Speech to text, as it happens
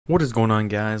What is going on,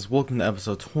 guys? Welcome to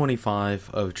episode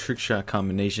 25 of Trickshot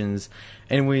Combinations.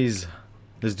 Anyways,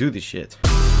 let's do this shit.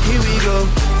 Here we go,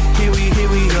 here we go,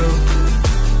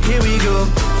 here we go,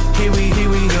 here we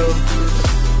go,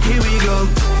 here we go,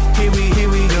 here we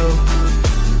go,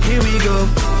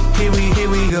 here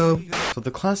we go. So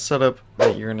the class setup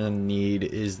that you're gonna need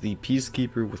is the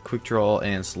Peacekeeper with quick draw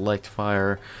and select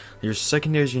fire. Your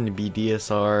secondary is gonna be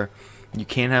DSR. You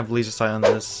can have laser sight on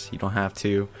this, you don't have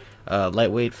to.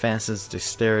 Lightweight, fastness,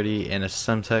 dexterity, and a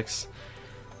semtex.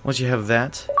 Once you have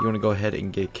that, you want to go ahead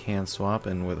and get can swap.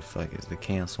 And where the fuck is the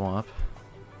can swap?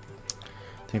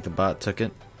 I think the bot took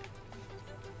it.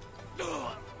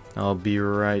 I'll be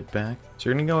right back. So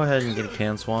you're gonna go ahead and get a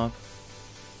can swap.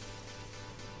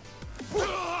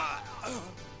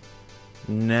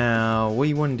 Now, what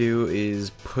you want to do is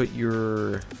put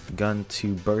your gun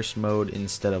to burst mode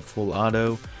instead of full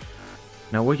auto.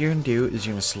 Now what you're going to do is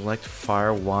you're going to select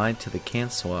fire wide to the can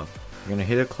swap. You're going to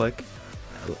hit a click,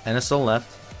 NSL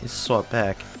left is swap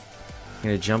back.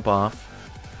 You're going to jump off,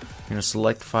 you're going to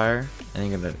select fire, and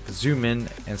you're going to zoom in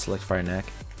and select fire neck.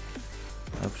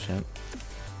 Oh shit.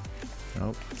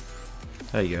 Nope.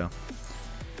 There you go.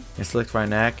 You select fire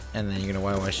neck, and then you're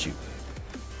going to YY shoot.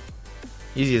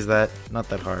 Easy as that, not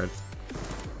that hard.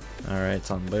 Alright, it's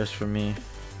on burst for me.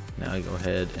 Now I go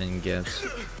ahead and get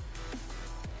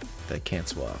that can't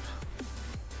swap.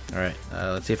 Alright,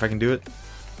 let's see if I can do it.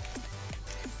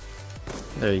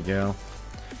 There you go.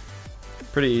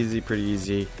 Pretty easy, pretty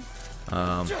easy.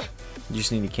 You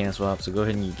just need a can swap, so go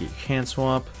ahead and you get your can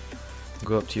swap.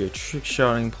 Go up to your trick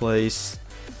shotting place,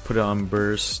 put it on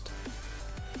burst.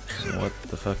 What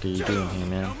the fuck are you doing here,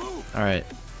 man? Alright.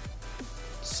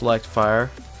 Select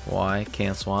fire, Y,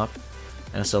 can swap.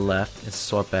 And it's the left, it's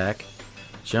swap back.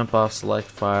 Jump off, select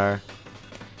fire.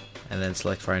 And then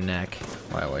select fire neck.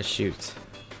 Why shoot?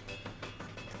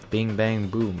 Bing bang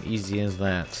boom, easy as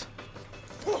that.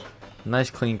 Nice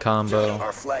clean combo.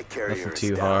 Nothing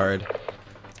too hard.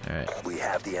 Alright. We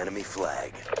have the enemy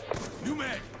flag.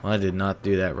 Well, I did not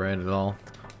do that right at all.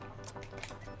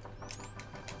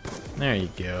 There you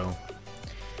go.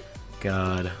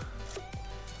 God.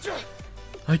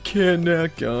 I can't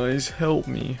net, guys. Help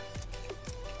me.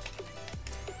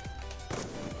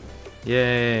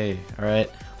 Yay. Alright.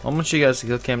 I want you guys to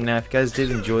Killcam now. If you guys did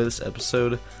enjoy this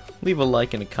episode, leave a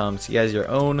like in the comments. You guys, your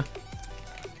own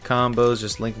combos,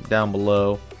 just link them down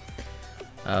below.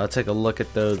 I'll take a look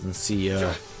at those and see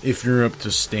if you're up to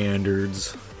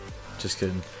standards. Just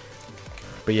kidding.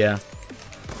 But yeah,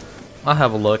 I'll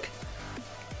have a look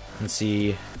and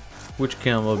see which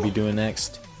combo I'll be doing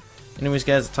next. Anyways,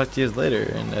 guys, I'll talk to you guys later,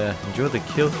 and enjoy the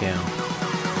Killcam.